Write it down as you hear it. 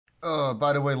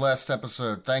By the way, last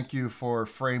episode, thank you for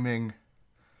framing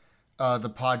the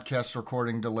podcast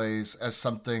recording delays as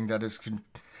something that is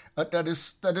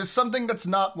something that's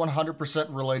not 100%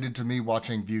 related to me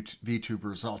watching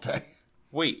VTubers all day.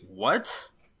 Wait, what?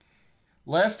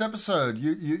 Last episode,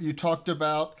 you talked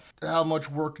about how much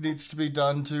work needs to be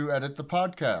done to edit the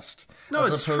podcast. No,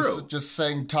 as it's opposed true. to just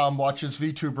saying Tom watches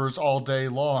VTubers all day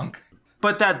long.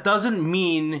 But that doesn't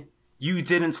mean you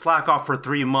didn't slack off for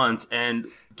 3 months and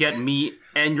get me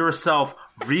and yourself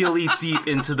really deep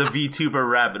into the VTuber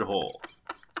rabbit hole.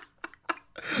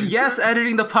 Yes,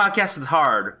 editing the podcast is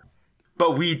hard,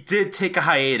 but we did take a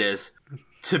hiatus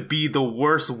to be the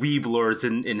worst weeb lords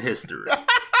in history.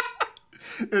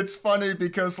 It's funny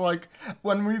because, like,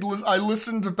 when I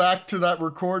listened back to that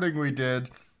recording we did,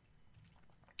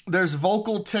 there's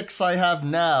vocal tics I have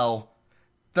now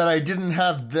that I didn't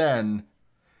have then,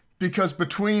 because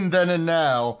between then and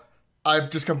now,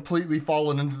 I've just completely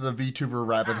fallen into the VTuber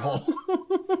rabbit hole.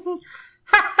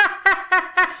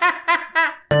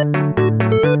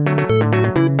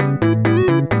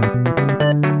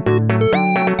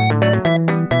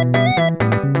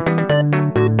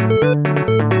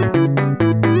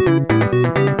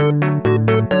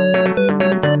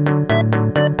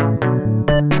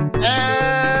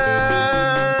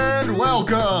 And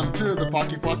welcome to the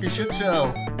Pocky Flocky Shit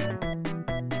Show.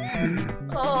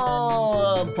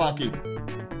 Oh, I'm Pocky.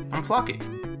 I'm Flocky.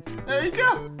 There you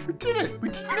go. We did it. We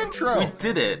did an intro. We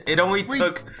did it. It only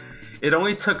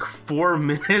took 4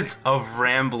 minutes of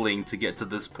rambling to get to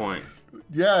this point.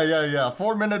 Yeah.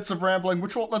 4 minutes of rambling,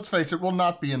 which, let's face it, will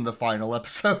not be in the final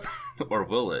episode. Or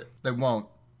will it? They won't.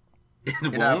 It It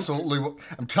won't? absolutely will.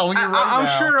 I'm telling you right now.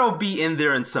 I'm sure it'll be in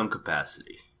there in some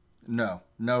capacity. No,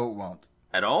 it won't.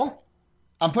 At all?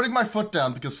 I'm putting my foot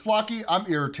down because, Flocky, I'm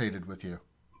irritated with you.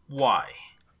 Why?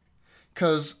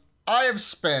 Because I have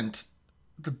spent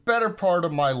the better part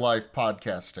of my life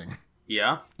podcasting.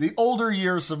 Yeah? The older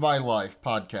years of my life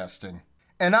podcasting.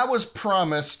 And I was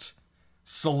promised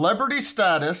celebrity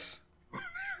status.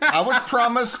 I was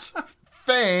promised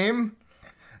fame.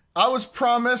 I was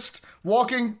promised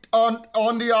walking on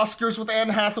the Oscars with Anne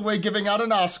Hathaway giving out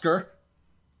an Oscar.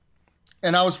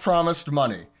 And I was promised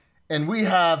money. And we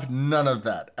have none of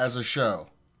that as a show.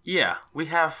 Yeah, we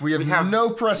have no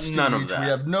prestige. None of that. We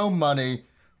have no money.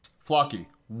 Flocky,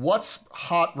 what's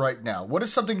hot right now? What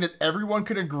is something that everyone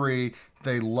can agree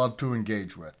they love to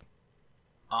engage with?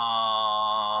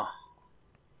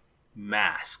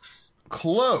 Masks.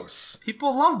 Close.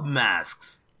 People love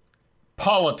masks.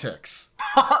 Politics.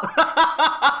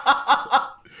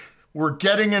 We're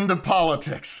getting into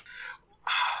politics.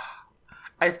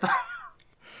 I thought...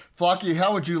 Flocky,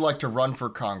 how would you like to run for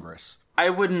Congress? I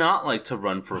would not like to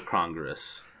run for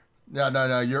Congress. No.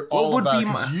 You're all about it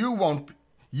because you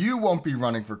won't be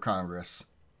running for Congress.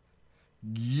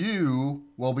 You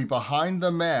will be behind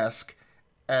the mask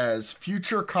as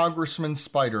future Congressman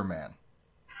Spider-Man.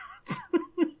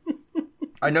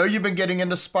 I know you've been getting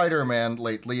into Spider-Man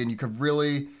lately, and you could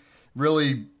really,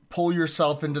 really pull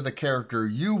yourself into the character.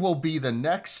 You will be the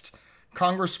next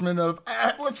congressman of,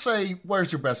 let's say,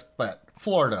 where's your best bet?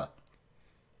 Florida.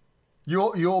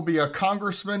 You'll be a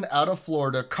congressman out of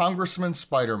Florida, Congressman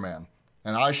Spider-Man,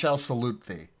 and I shall salute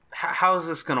thee. How is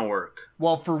this gonna work?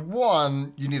 Well, for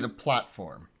one, you need a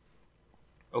platform.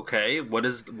 Okay, what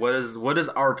is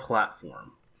our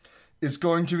platform? It's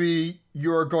going to be,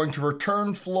 you're going to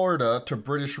return Florida to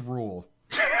British rule.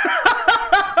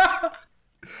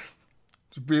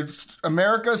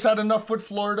 America's had enough with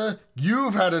Florida.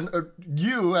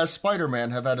 You as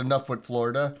Spider-Man have had enough with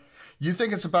Florida. You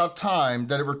think it's about time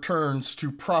that it returns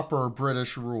to proper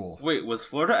British rule. Wait, was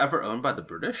Florida ever owned by the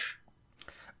British?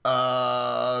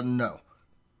 No.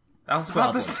 I was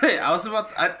about to say,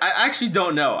 I actually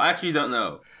don't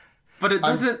know. But it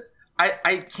doesn't,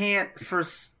 I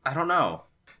don't know.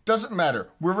 Doesn't matter.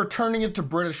 We're returning it to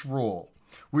British rule.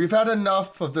 We've had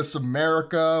enough of this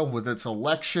America with its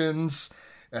elections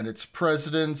and its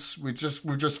presidents. We're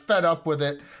just fed up with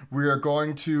it. We are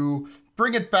going to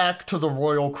bring it back to the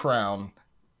royal crown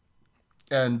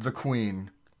and the Queen.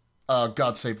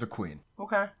 God save the Queen.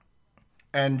 Okay.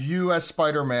 And you as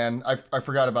Spider-Man, I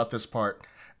forgot about this part.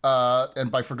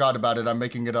 And by forgot about it, I'm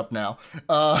making it up now.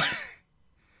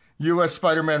 You as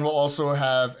Spider-Man will also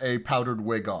have a powdered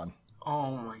wig on.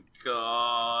 Oh my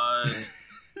god.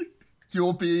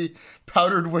 You'll be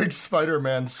powdered wig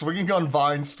Spider-Man swinging on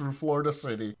vines through Florida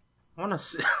City.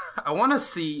 I want to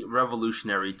see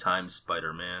Revolutionary Times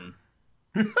Spider-Man.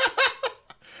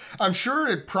 I'm sure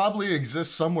it probably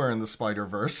exists somewhere in the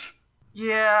Spider-Verse.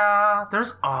 Yeah,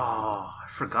 there's... Oh, I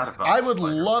forgot about I would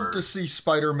Spider-Verse. love to see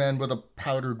Spider-Man with a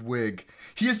powdered wig.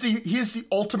 He is the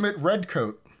ultimate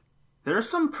redcoat. There's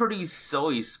some pretty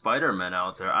silly Spider-Man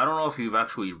out there. I don't know if you've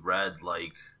actually read,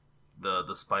 like,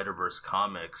 the Spider-Verse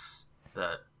comics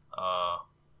that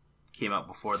came out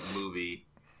before the movie.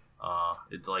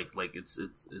 It's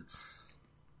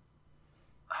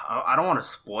I don't want to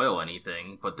spoil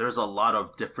anything, but there's a lot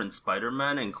of different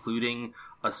Spider-Man, including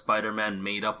a Spider-Man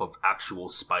made up of actual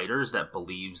spiders that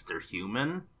believes they're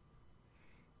human.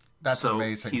 That's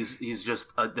amazing. He's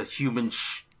just a human.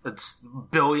 It's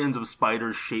billions of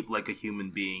spiders shaped like a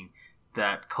human being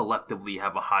that collectively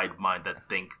have a hive mind that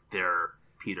think they're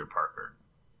Peter Parker.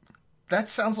 That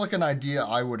sounds like an idea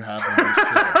I would have in this show.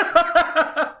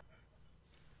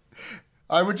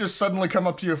 I would just suddenly come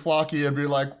up to you, Flocky, and be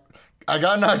like, I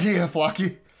got an idea,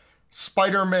 Flocky.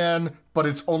 Spider-Man, but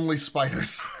it's only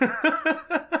spiders.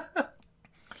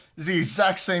 It's the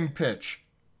exact same pitch.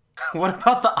 What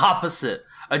about the opposite?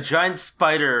 A giant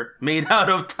spider made out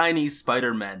of tiny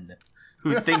Spider-Men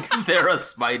who think they're a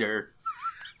spider.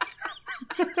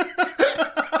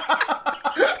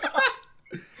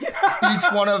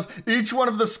 Each one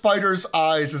of the spider's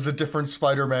eyes is a different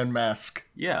Spider-Man mask.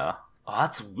 Yeah.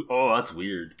 That's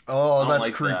weird. Oh, that's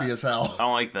like creepy as hell. I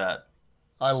don't like that.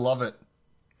 I love it.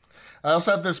 I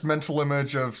also have this mental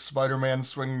image of Spider-Man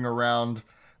swinging around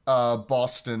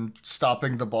Boston,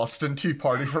 stopping the Boston Tea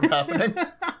Party from happening.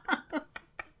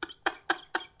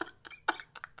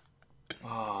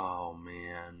 Oh,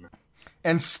 man.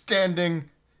 And standing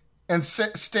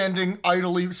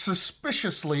idly,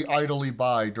 suspiciously idly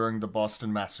by during the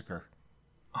Boston Massacre.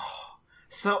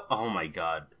 Oh my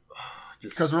god.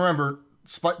 Because remember,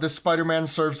 the Spider-Man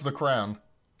serves the crown.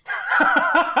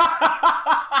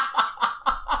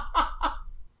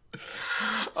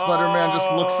 Spider-Man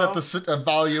just looks at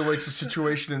evaluates the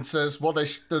situation and says, well,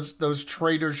 those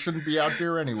traitors shouldn't be out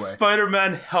here anyway.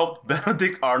 Spider-Man helped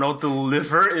Benedict Arnold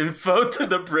deliver info to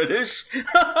the British.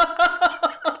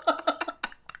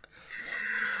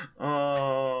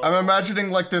 I'm imagining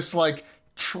like this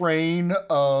train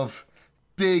of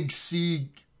big sea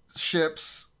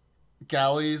ships,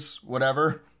 galleys,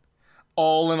 whatever,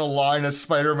 all in a line as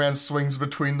Spider-Man swings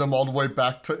between them all the way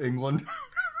back to England.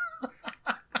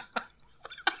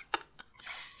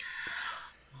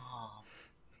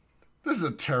 This is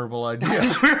a terrible idea.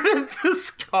 Where did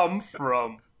this come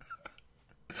from?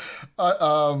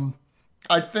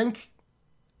 I think...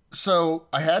 So,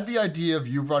 I had the idea of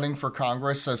you running for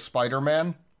Congress as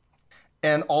Spider-Man,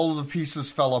 and all of the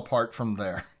pieces fell apart from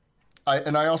there.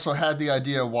 I also had the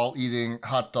idea while eating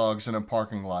hot dogs in a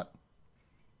parking lot.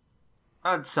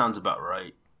 That sounds about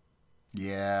right.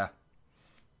 Yeah.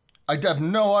 I have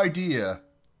no idea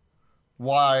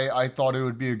why I thought it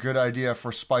would be a good idea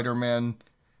for Spider-Man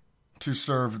to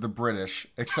serve the British,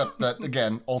 except that,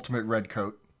 again, ultimate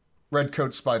redcoat.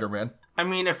 Redcoat Spider-Man. I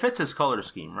mean, it fits his color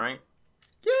scheme, right?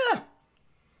 Yeah.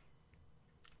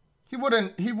 He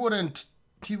wouldn't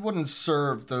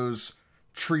serve those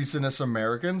treasonous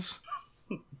Americans.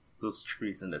 Those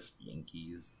treasonous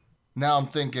Yankees. Now I'm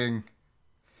thinking,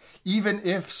 even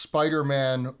if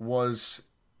Spider-Man was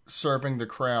serving the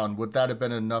crown, would that have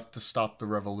been enough to stop the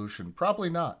revolution? Probably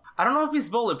not. I don't know if he's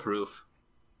bulletproof,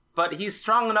 but he's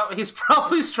strong enough. He's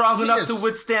probably strong enough to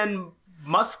withstand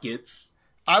muskets.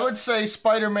 I would say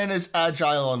Spider-Man is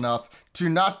agile enough to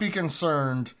not be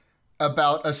concerned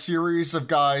about a series of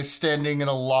guys standing in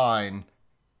a line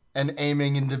and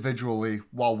aiming individually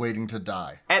while waiting to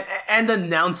die. And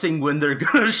announcing when they're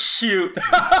gonna shoot.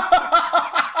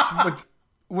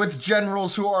 with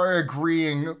generals who are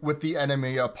agreeing with the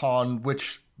enemy upon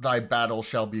which thy battle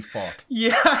shall be fought.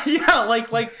 Yeah,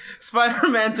 like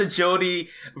Spider-Man to Jody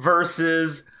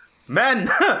versus... Men,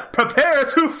 prepare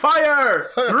to fire!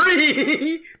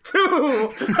 3,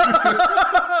 2,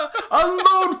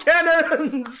 unload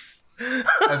cannons!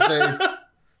 As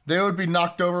they would be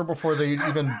knocked over before they'd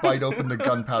even bite open the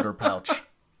gunpowder pouch.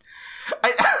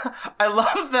 I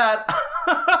love that.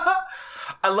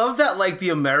 I love that, like, the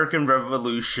American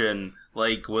Revolution,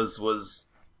 like, was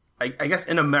I guess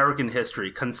in American history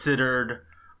considered,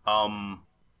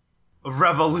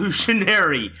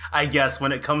 revolutionary, I guess,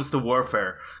 when it comes to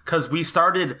warfare, because we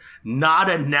started not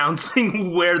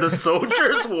announcing where the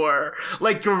soldiers were.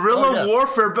 Like, guerrilla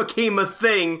warfare became a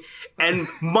thing, and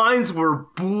minds were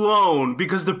blown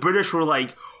because the British were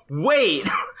like, wait,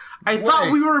 I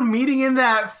thought we were meeting in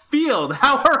that field.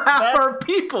 How are half our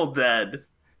people dead?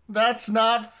 That's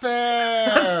not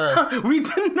fair. We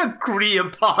didn't agree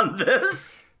upon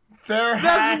this. They're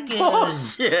hacking.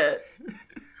 That's bullshit.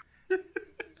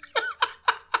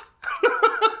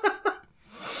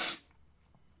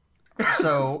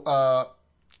 So,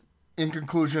 in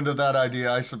conclusion to that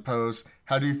idea, I suppose,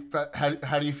 how do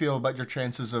you feel about your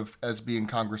chances of as being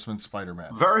Congressman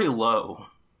Spider-Man? Very low.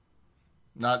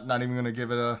 Not even going to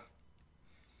give it a...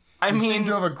 You seem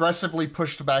to have aggressively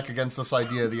pushed back against this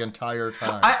idea the entire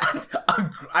time.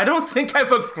 I don't think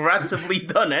I've aggressively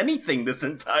done anything this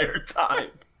entire time.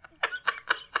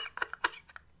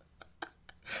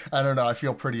 I don't know. I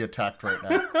feel pretty attacked right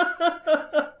now.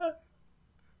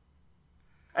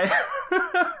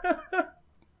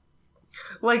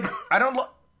 I don't...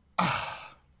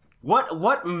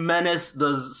 What menace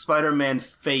does Spider-Man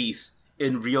face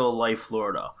in real life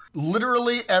Florida?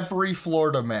 Literally every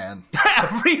Florida man.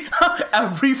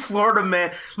 every Florida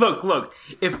man. Look.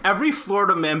 If every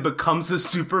Florida man becomes a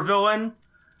supervillain,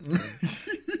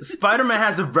 Spider-Man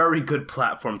has a very good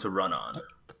platform to run on.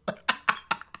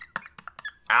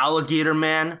 Alligator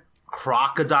Man,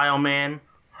 Crocodile Man,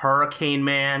 Hurricane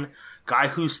Man, Guy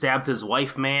Who Stabbed His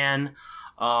Wife Man.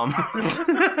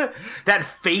 That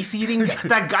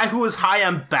that guy who was high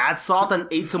on bath salt and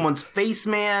ate someone's face,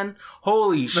 man.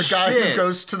 Holy shit. The guy who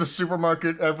goes to the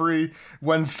supermarket every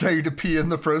Wednesday to pee in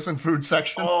the frozen food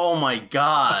section. Oh my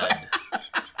god.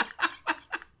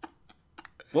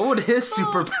 What would his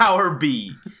superpower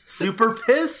be? Super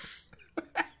piss?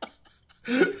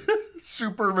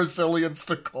 Super resilience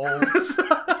to cold.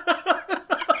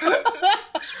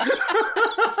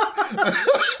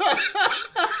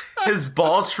 His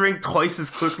balls shrink twice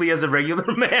as quickly as a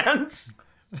regular man's.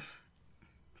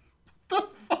 The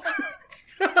fuck?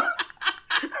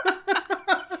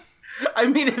 I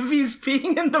mean, if he's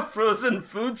peeing in the frozen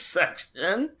food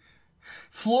section.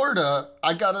 Florida,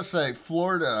 I gotta say,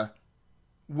 Florida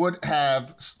would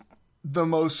have the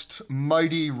most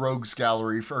mighty rogues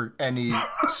gallery for any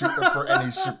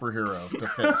superhero to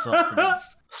face off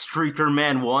against. Streaker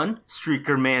Man 1,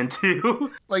 Streaker Man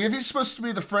 2. Like, if he's supposed to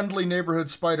be the friendly neighborhood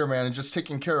Spider-Man and just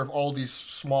taking care of all these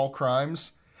small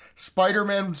crimes,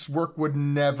 Spider-Man's work would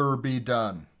never be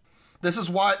done. This is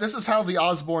how the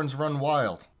Osborns run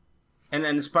wild.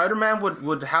 And Spider-Man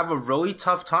would have a really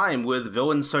tough time with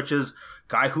villains such as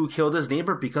Guy Who Killed His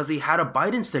Neighbor because he had a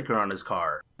Biden sticker on his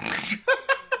car. That's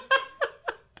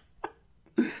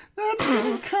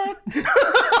gonna cut. That's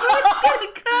gonna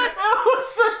cut. That was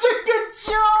such a good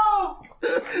joke.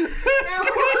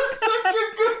 It was such a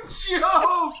good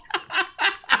joke.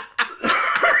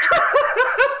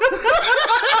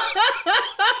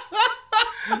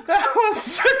 That was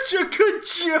such a good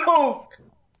joke.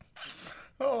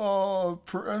 Oh,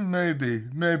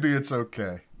 maybe it's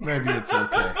okay. Maybe it's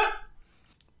okay.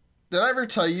 Did I ever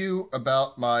tell you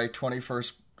about my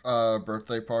 21st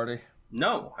birthday party?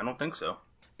 No, I don't think so.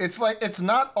 It's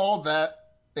not all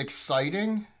that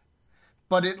exciting,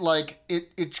 but it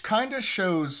kind of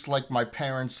shows like my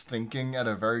parents' thinking at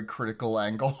a very critical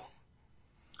angle.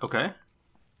 Okay.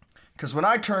 Because when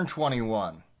I turned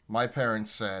 21, my parents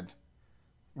said,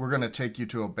 "We're going to take you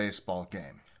to a baseball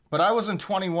game." But I wasn't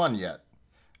 21 yet.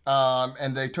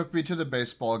 And they took me to the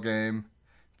baseball game.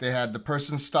 They had the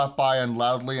person stop by and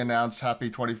loudly announce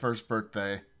happy 21st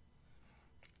birthday.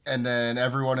 And then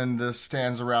everyone in the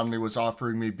stands around me was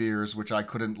offering me beers, which I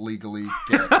couldn't legally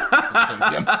get at the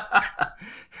stadium.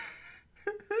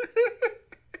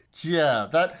 Yeah,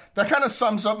 that kind of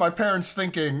sums up my parents'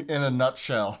 thinking in a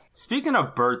nutshell. Speaking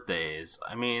of birthdays,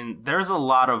 I mean, there's a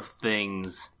lot of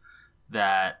things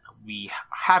that we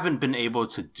haven't been able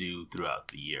to do throughout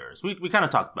the years. We kind of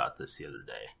talked about this the other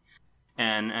day.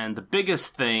 And the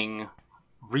biggest thing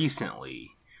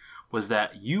recently was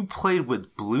that you played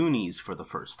with Bloonies for the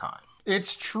first time.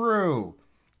 It's true.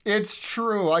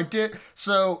 I did.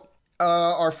 So,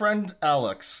 our friend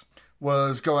Alex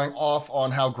was going off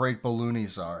on how great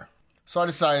Bloonies are. So I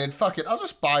decided, fuck it, I'll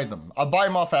just buy them. I'll buy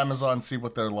them off Amazon and see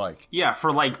what they're like. Yeah,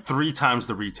 for like 3 times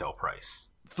the retail price.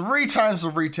 3 times the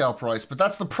retail price, but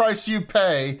that's the price you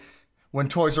pay when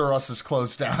Toys R Us is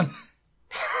closed down.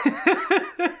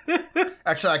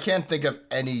 Actually, I can't think of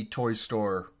any toy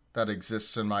store that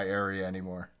exists in my area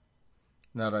anymore,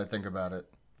 now that I think about it.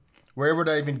 Where would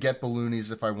I even get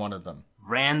Bloonies if I wanted them?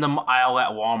 Random aisle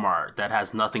at Walmart that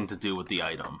has nothing to do with the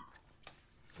item.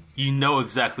 You know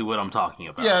exactly what I'm talking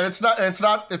about. Yeah, it's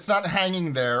not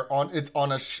hanging there on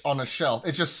a shelf.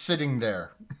 It's just sitting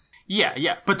there.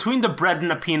 Yeah. Between the bread and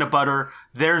the peanut butter,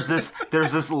 there's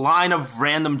this line of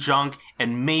random junk,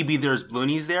 and maybe there's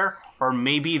Bloonies there, or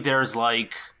maybe there's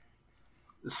like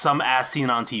some as seen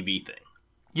on TV thing.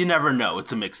 You never know.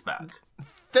 It's a mixed bag.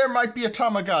 There might be a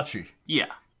Tamagotchi.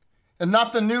 Yeah. And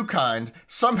not the new kind.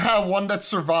 Somehow one that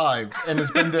survived and has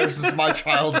been there since my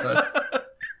childhood.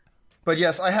 But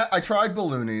yes, I tried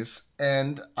Bloonies,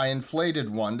 and I inflated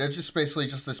one. They're just basically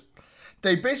just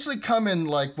They basically come in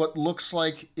like what looks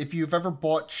like if you've ever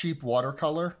bought cheap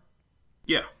watercolor.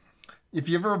 Yeah. If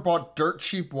you ever bought dirt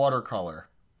cheap watercolor,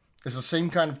 it's the same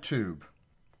kind of tube.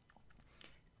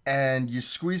 And you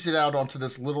squeeze it out onto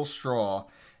this little straw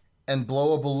and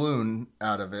blow a balloon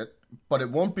out of it, but it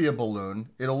won't be a balloon.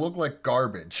 It'll look like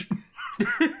garbage.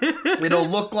 It'll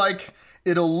look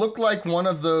like one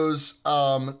of those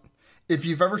if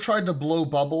you've ever tried to blow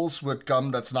bubbles with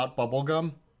gum that's not bubble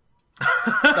gum,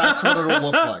 that's what it'll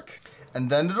look like. And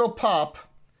then it'll pop,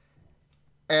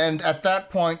 and at that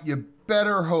point you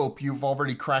better hope you've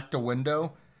already cracked a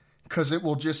window, because it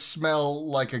will just smell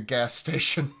like a gas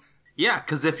station. Yeah,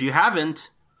 because if you haven't,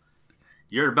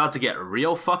 you're about to get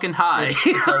real fucking high.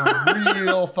 It's a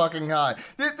real fucking high.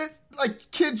 Like,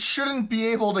 kids shouldn't be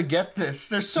able to get this.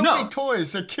 There's so many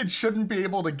toys that kids shouldn't be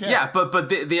able to get. Yeah, but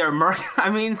they are I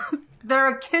mean, they're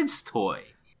a kid's toy.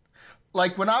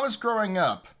 Like, when I was growing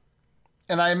up,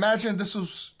 and I imagine this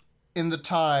was in the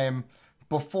time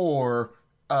before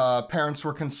parents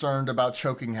were concerned about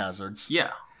choking hazards.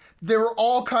 Yeah. There were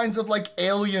all kinds of, like,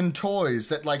 alien toys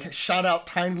that, like, shot out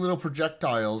tiny little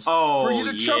projectiles for you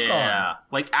to choke on.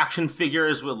 Like action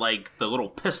figures with, like, the little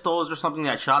pistols or something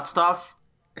that shot stuff.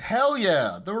 Hell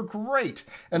yeah. They were great.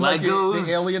 And, like, the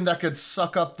alien that could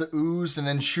suck up the ooze and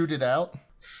then shoot it out.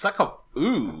 Suck up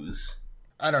ooze?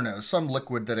 I don't know. Some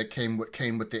liquid that it came with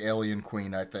the alien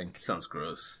queen, I think. Sounds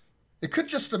gross. It could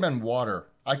just have been water.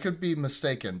 I could be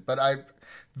mistaken. But I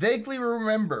vaguely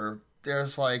remember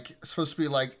there's, like, supposed to be,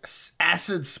 like,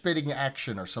 acid spitting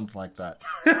action or something like that.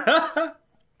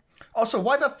 Also,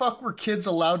 why the fuck were kids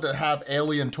allowed to have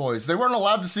alien toys? They weren't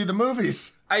allowed to see the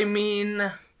movies. I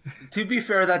mean, to be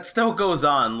fair, that still goes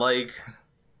on. Like,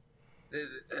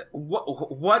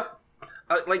 what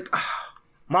like,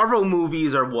 Marvel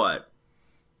movies are what?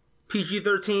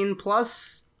 PG-13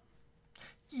 plus?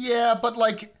 Yeah, but,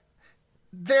 like,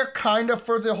 they're kind of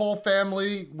for the whole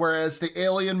family, whereas the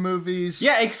Alien movies...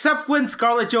 Yeah, except when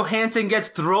Scarlett Johansson gets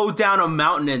thrown down a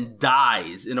mountain and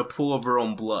dies in a pool of her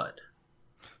own blood.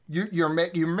 You're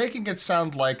making it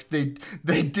sound like they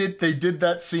did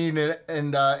that scene in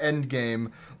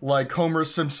Endgame, like Homer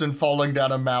Simpson falling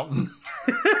down a mountain.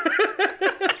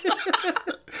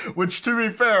 Which, to be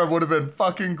fair, would have been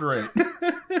fucking great.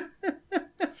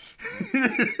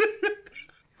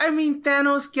 I mean,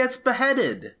 Thanos gets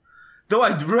beheaded. Though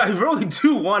I really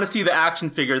do want to see the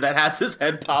action figure that has his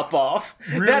head pop off.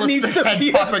 That needs to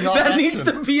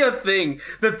be a thing.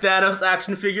 The Thanos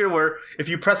action figure where if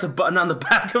you press a button on the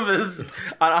back of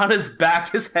on his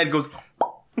back, his head goes...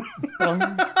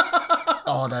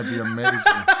 Oh, that'd be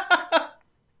amazing.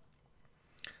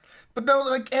 But no,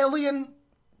 like, alien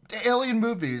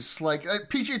movies, like,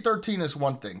 PG-13 is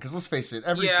one thing, because let's face it,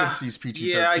 every kid sees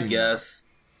PG-13. Yeah, I guess.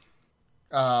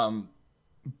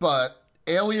 But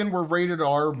Alien were rated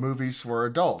R movies for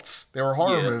adults. They were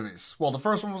horror movies. Well, the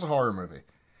first one was a horror movie,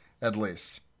 at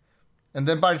least. And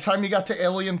then by the time you got to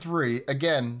Alien 3,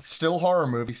 again, still horror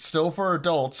movie, still for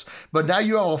adults, but now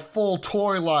you have a full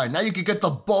toy line. Now you can get the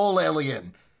bull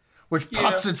alien, which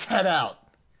pops its head out.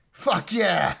 Fuck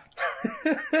yeah!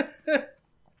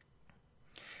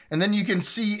 And then you can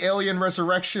see Alien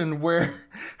Resurrection, where...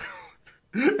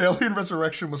 Alien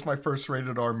Resurrection was my first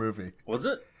rated R movie. Was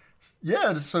it?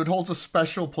 Yeah, so it holds a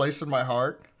special place in my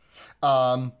heart.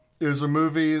 It was a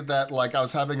movie that, like, I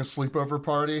was having a sleepover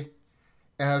party,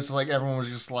 and I was like, everyone was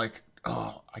just like,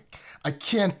 oh, I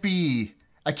can't be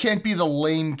the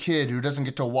lame kid who doesn't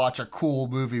get to watch a cool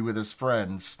movie with his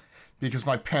friends because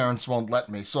my parents won't let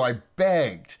me. So I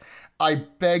begged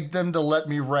them to let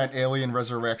me rent Alien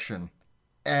Resurrection,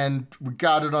 and we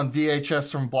got it on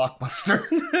VHS from Blockbuster.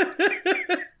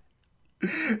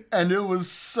 And it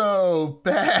was so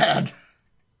bad.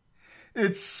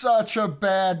 It's such a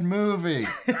bad movie.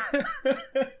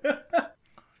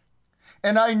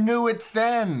 And I knew it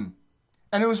then.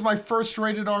 And it was my first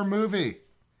rated R movie.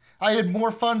 I had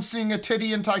more fun seeing a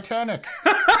titty in Titanic.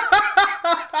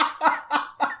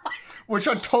 Which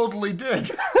I totally did.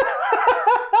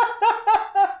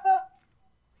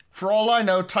 For all I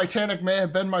know, Titanic may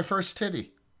have been my first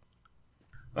titty.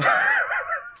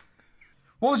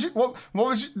 What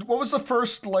was the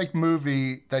first, like,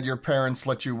 movie that your parents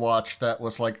let you watch that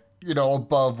was, like, you know,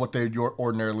 above what they'd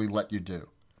ordinarily let you do?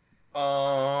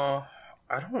 I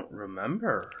don't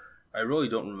remember. I really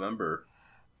don't remember.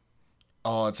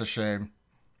 Oh, it's a shame.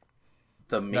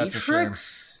 The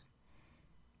Matrix?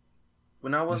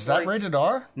 When I was Is that rated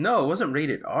R? No, it wasn't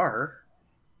rated R.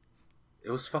 It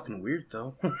was fucking weird,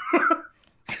 though.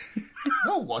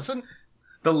 No, it wasn't.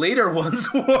 The later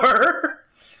ones were.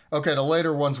 Okay, the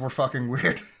later ones were fucking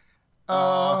weird.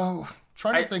 Trying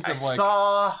to think of, like...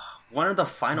 one of the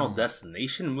Final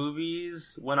Destination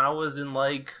movies when I was in,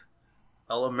 like,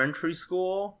 elementary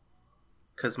school.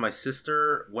 Because my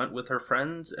sister went with her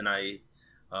friends, and I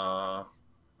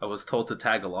was told to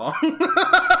tag along.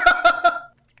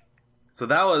 So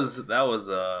that was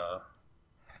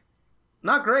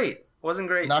not great. Wasn't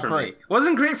great not for great. me.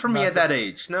 Wasn't great for me Not at that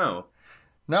age, no.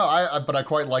 No, but I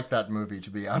quite like that movie, to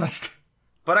be honest.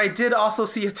 But I did also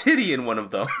see a titty in one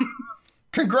of them.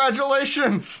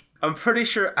 Congratulations! I'm pretty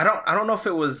sure, I don't know if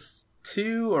it was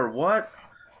 2 or what,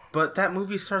 but that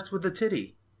movie starts with a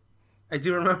titty. I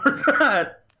do remember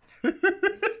that.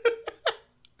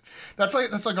 That's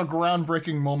like a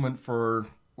groundbreaking moment for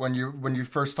when you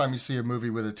first time you see a movie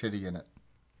with a titty in it.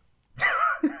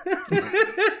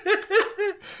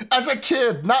 As a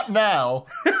kid, not now.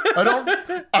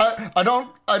 I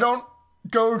don't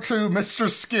go to Mr.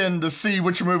 Skin to see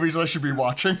which movies I should be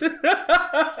watching.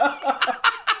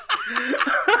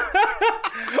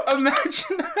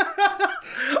 Imagine.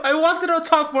 I wanted to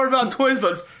talk more about toys,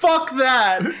 but fuck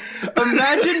that.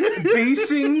 Imagine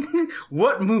basing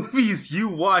what movies you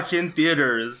watch in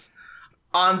theaters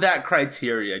on that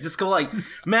criteria. Just go like,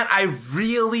 man, I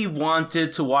really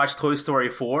wanted to watch Toy Story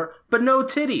 4, but no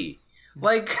titty.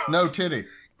 Like, no titty.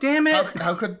 Damn it.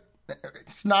 How could...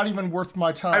 It's not even worth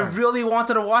my time. I really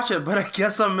wanted to watch it, but I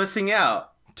guess I'm missing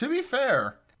out. To be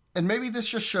fair, and maybe this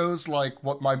just shows like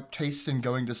what my taste in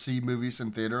going to see movies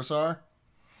in theaters are.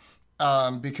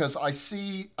 Because I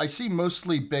see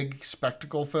mostly big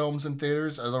spectacle films in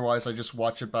theaters. Otherwise, I just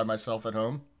watch it by myself at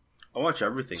home. I watch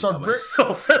everything by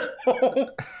myself at home.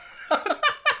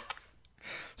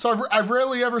 So I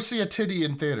rarely ever see a titty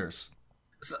in theaters.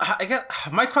 So I guess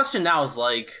my question now is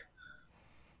like,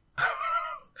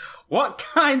 what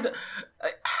kind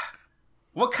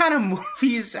of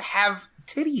movies have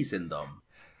titties in them?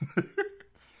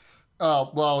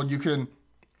 Well, you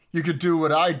could do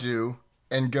what I do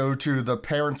and go to the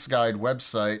Parents Guide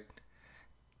website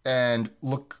and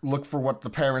look for what the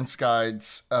Parents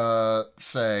Guides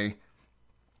say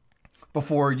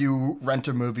before you rent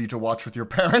a movie to watch with your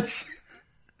parents.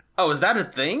 Oh, is that a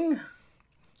thing?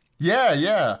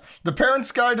 Yeah. The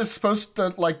Parents Guide is supposed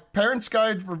to, like, Parents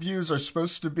Guide reviews are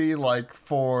supposed to be, like,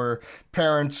 for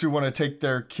parents who want to take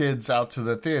their kids out to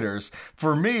the theaters.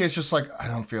 For me, it's just like, I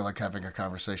don't feel like having a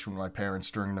conversation with my parents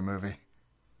during the movie.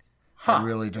 Huh. I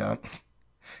really don't.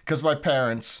 Because my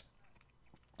parents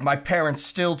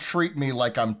still treat me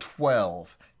like I'm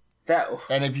 12.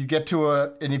 And if you get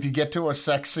to a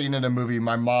sex scene in a movie,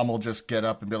 my mom will just get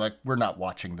up and be like, "We're not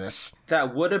watching this."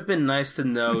 That would have been nice to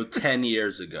know 10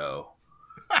 years ago.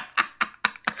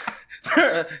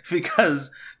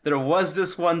 Because there was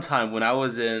this one time when I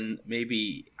was in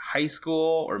maybe high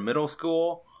school or middle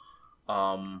school.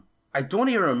 I don't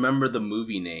even remember the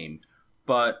movie name,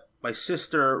 but my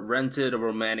sister rented a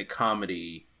romantic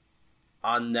comedy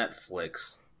on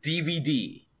Netflix,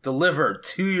 DVD, delivered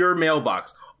to your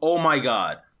mailbox. Oh my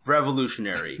god,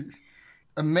 revolutionary.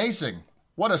 Amazing.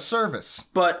 What a service.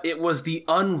 But it was the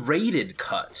unrated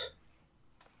cut.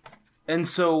 And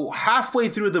so halfway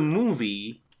through the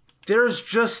movie, there's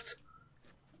just...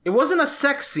 It wasn't a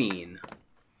sex scene.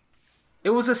 It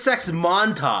was a sex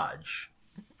montage.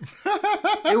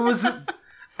 It was...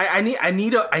 I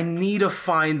need to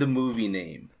find the movie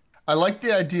name. I like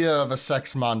the idea of a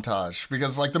sex montage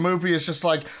because, like, the movie is just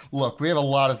like, look, we have a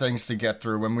lot of things to get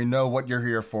through, and we know what you're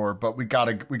here for, but we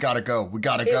gotta go.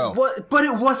 But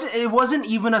it wasn't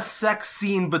even a sex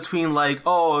scene between like,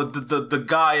 oh, the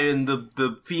guy and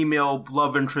the female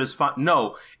love interest.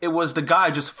 No, it was the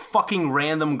guy just fucking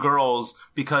random girls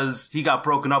because he got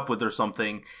broken up with or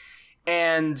something,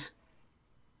 and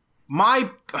my.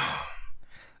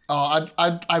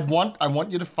 I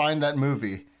want you to find that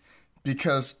movie.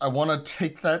 Because I want to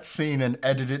take that scene and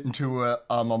edit it into a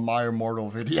My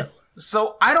Immortal video.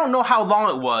 So, I don't know how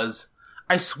long it was.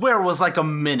 I swear it was like a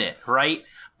minute, right?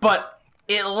 But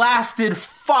it lasted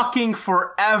fucking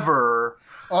forever.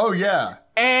 Oh, yeah.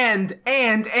 And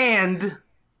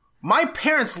my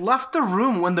parents left the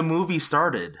room when the movie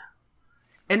started.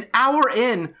 An hour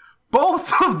in,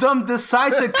 both of them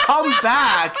decide to come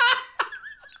back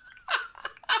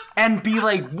and be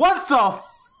like, what the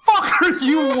fuck are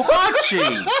you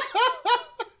watching?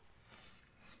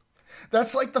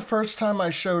 That's like the first time I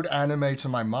showed anime to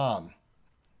my mom.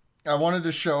 I wanted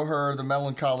to show her The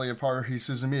Melancholy of Haruhi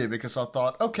Suzumiya because I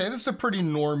thought, okay, this is a pretty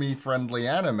normie-friendly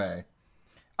anime.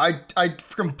 I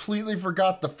completely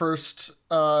forgot the first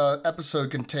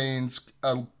episode contains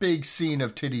a big scene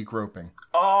of titty groping.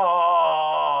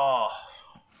 Oh.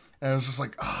 And it was just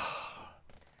like,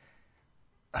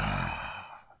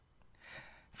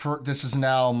 this is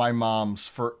now my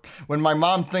mom's when my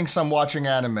mom thinks I'm watching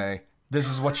anime, this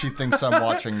is what she thinks I'm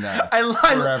watching now.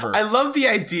 Forever. I love the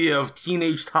idea of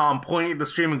teenage Tom pointing at the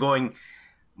stream and going,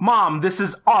 Mom, this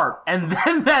is art. And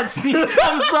then that scene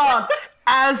comes on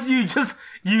as you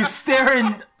stare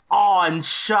in awe and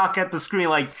shock at the screen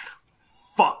like,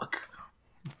 fuck.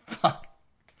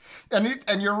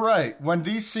 And you're right. When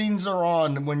these scenes are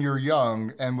on when you're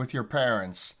young and with your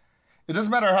parents, it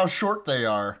doesn't matter how short they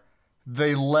are,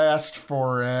 they last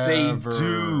forever. They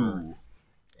do.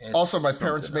 Also, my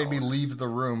parents made me leave the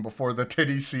room before the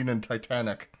titty scene in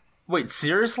Titanic. Wait,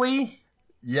 seriously?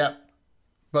 Yep.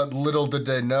 But little did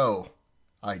they know,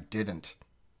 I didn't.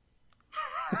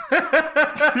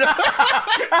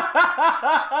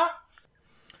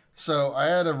 So, I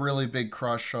had a really big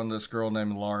crush on this girl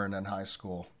named Lauren in high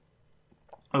school.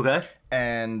 Okay.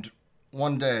 And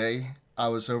one day, I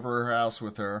was over her house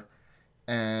with her,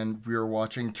 and we were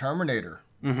watching Terminator,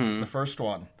 the first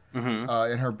one. In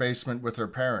her basement with her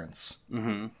parents.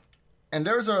 And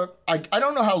there's I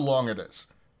don't know how long it is,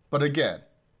 but again,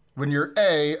 when you're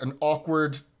an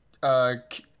awkward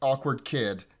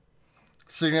kid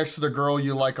sitting next to the girl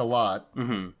you like a lot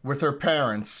with her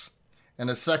parents, and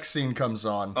a sex scene comes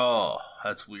on. Oh,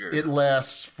 that's weird. It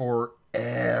lasts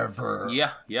forever.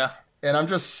 Yeah.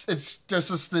 And it's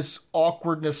just this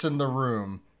awkwardness in the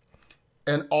room,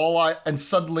 and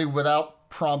suddenly without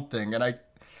prompting, and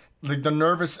the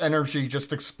nervous energy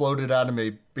just exploded out of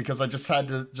me because I just had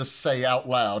to just say out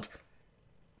loud,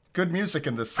 good music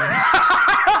in this scene.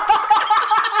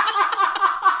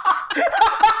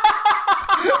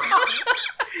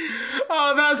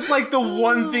 Oh, that's like the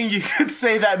one thing you could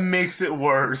say that makes it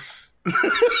worse.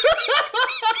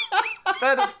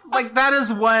 That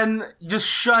is when just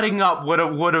shutting up would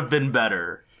have been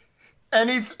better.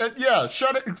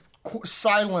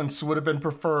 Silence would have been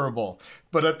preferable.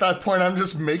 But at that point, I'm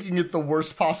just making it the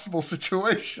worst possible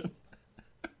situation.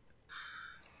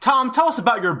 Tom, tell us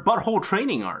about your butthole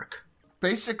training arc.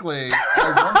 Basically,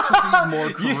 I want to be more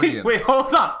Korean. Wait,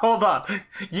 hold on.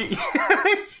 You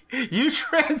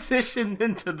transitioned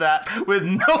into that with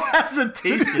no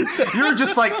hesitation. You're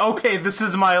just like, okay, this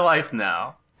is my life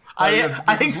now. I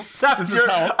accept your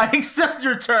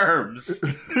terms.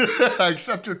 I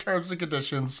accept your terms and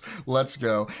conditions. Let's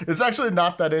go. It's actually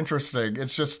not that interesting.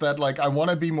 It's just that, like, I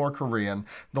want to be more Korean.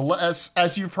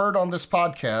 As you've heard on this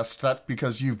podcast, that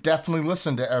because you've definitely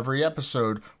listened to every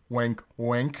episode, wink,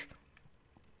 wink,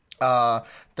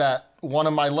 that one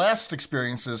of my last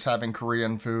experiences having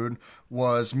Korean food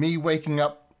was me waking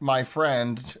up my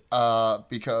friend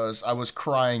because I was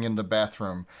crying in the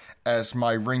bathroom as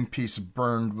my ring piece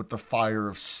burned with the fire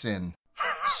of sin.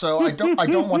 So I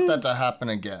don't want that to happen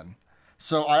again.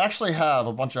 So I actually have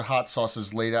a bunch of hot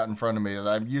sauces laid out in front of me that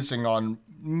I'm using on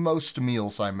most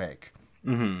meals I make.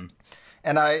 Mm-hmm.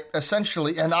 And I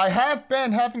have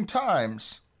been having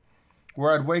times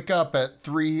where I'd wake up at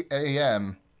 3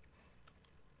 a.m.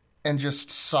 and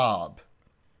just sob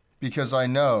because I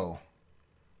know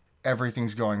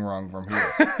everything's going wrong from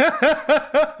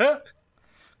here.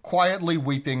 Quietly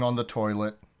weeping on the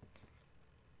toilet,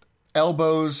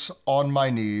 elbows on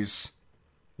my knees,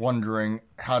 wondering,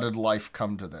 how did life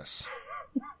come to this?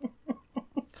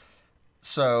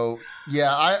 So,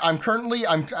 yeah,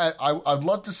 I'd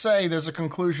love to say there's a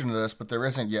conclusion to this, but there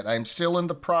isn't yet. I'm still in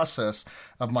the process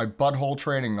of my butthole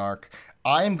training arc.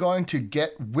 I am going to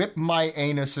whip my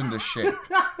anus into shape.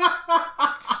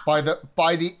 By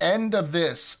the end of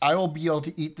this, I will be able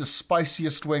to eat the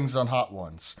spiciest wings on Hot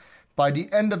Ones. By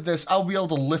the end of this, I'll be able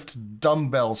to lift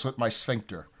dumbbells with my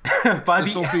sphincter. By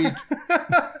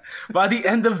the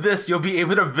end of this, you'll be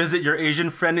able to visit your Asian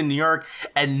friend in New York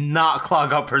and not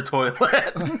clog up her toilet.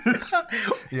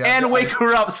 Wake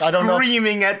her up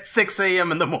screaming at 6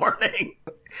 a.m. in the morning.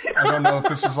 I don't know if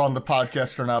this was on the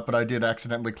podcast or not, but I did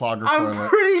accidentally clog her toilet. I'm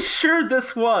pretty sure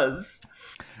this was.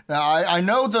 Now, I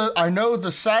know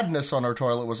the sadness on her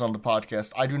toilet was on the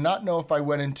podcast. I do not know if I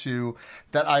went into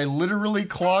that I literally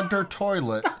clogged her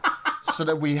toilet so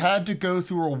that we had to go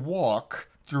through a walk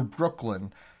through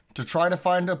Brooklyn to try to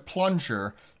find a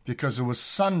plunger because it was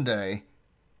Sunday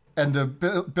and the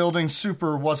building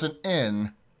super wasn't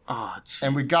in. Oh,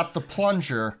 and we got the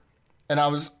plunger, and I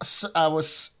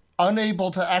was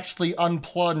unable to actually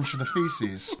unplunge the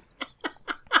feces.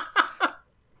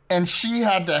 And she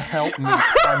had to help me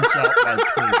punch out my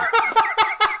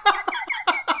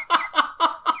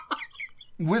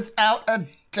poo. Without a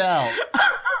doubt,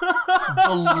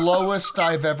 the lowest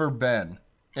I've ever been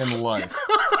in life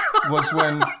was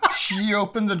when she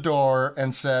opened the door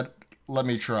and said, "Let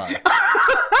me try."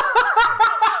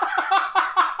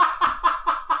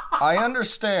 I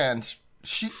understand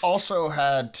she also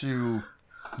had to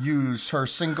use her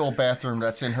single bathroom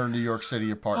that's in her New York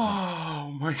City apartment.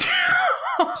 Oh my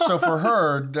god. So for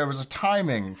her, there was a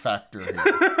timing factor here.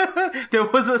 There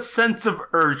was a sense of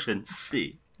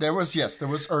urgency. There was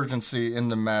urgency in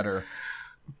the matter.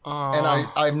 And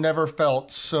I've never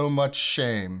felt so much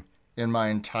shame in my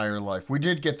entire life. We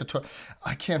did get the toilet.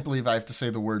 I can't believe I have to say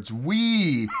the words.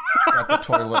 We got the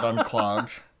toilet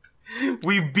unclogged.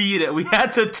 We beat it. We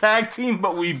had to tag team,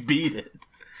 but we beat it.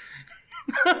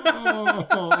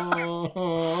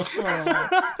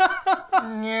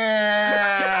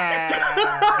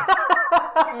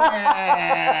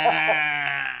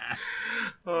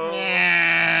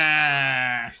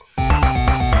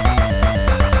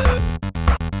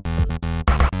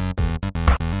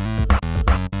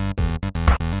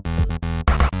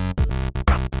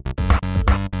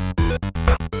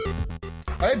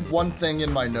 I had one thing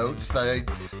in my notes that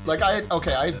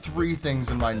I had 3 things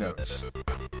in my notes.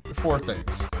 4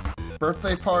 things.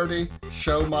 Birthday party,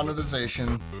 show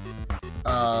monetization,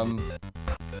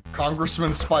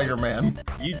 Congressman Spider-Man.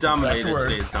 You dominated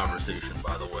today's conversation,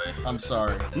 by the way. I'm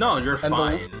sorry. No, you're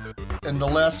fine. And the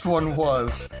last one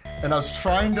was, and I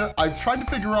tried to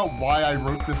figure out why I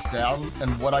wrote this down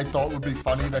and what I thought would be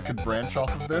funny that could branch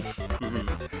off of this.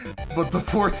 Mm-hmm. But the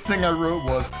 4th thing I wrote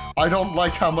was, I don't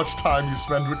like how much time you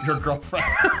spend with your girlfriend.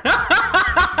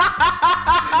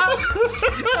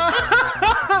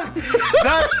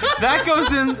 that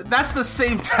goes in, that's the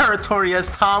same territory as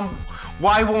Tom,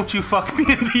 why won't you fuck me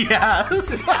in the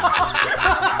ass?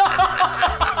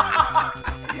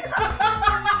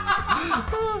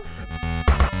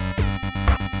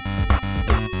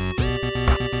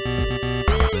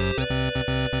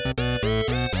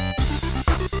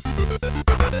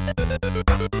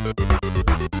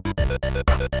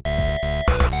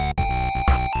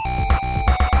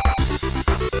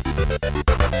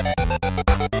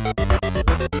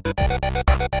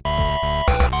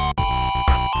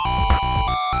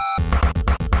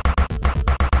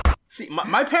 See,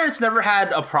 my parents never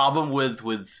had a problem with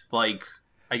like,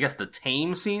 I guess the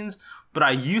tame scenes, but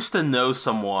I used to know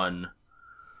someone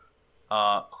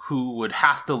who would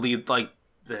have to leave, like,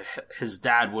 his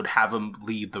dad would have him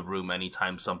leave the room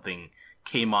anytime something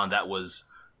came on that was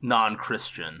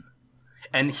non-Christian.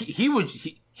 And he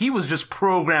was just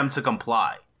programmed to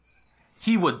comply.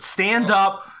 He would stand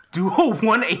up, do a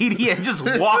 180, and just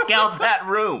walk out that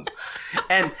room.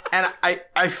 And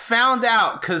I found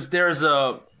out, because there's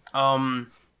a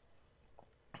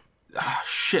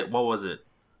what was it?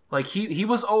 Like, he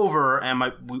was over, and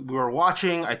we were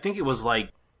watching, I think it was like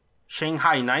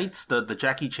Shanghai Nights, the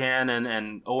Jackie Chan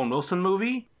and Owen Wilson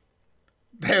movie.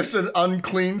 There's an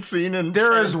unclean scene in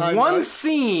There is Shanghai one Nights.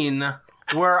 scene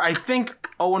where I think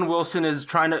Owen Wilson is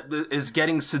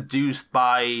getting seduced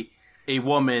by a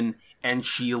woman, and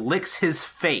she licks his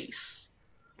face.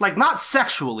 Like, not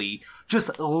sexually,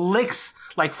 just licks,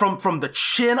 like, from the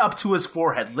chin up to his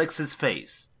forehead, licks his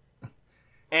face.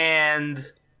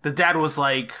 And the dad was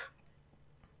like,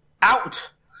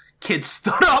 out! Kid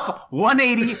stood up,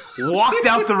 180, walked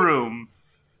out the room.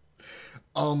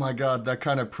 Oh my god, that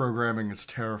kind of programming is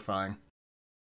terrifying.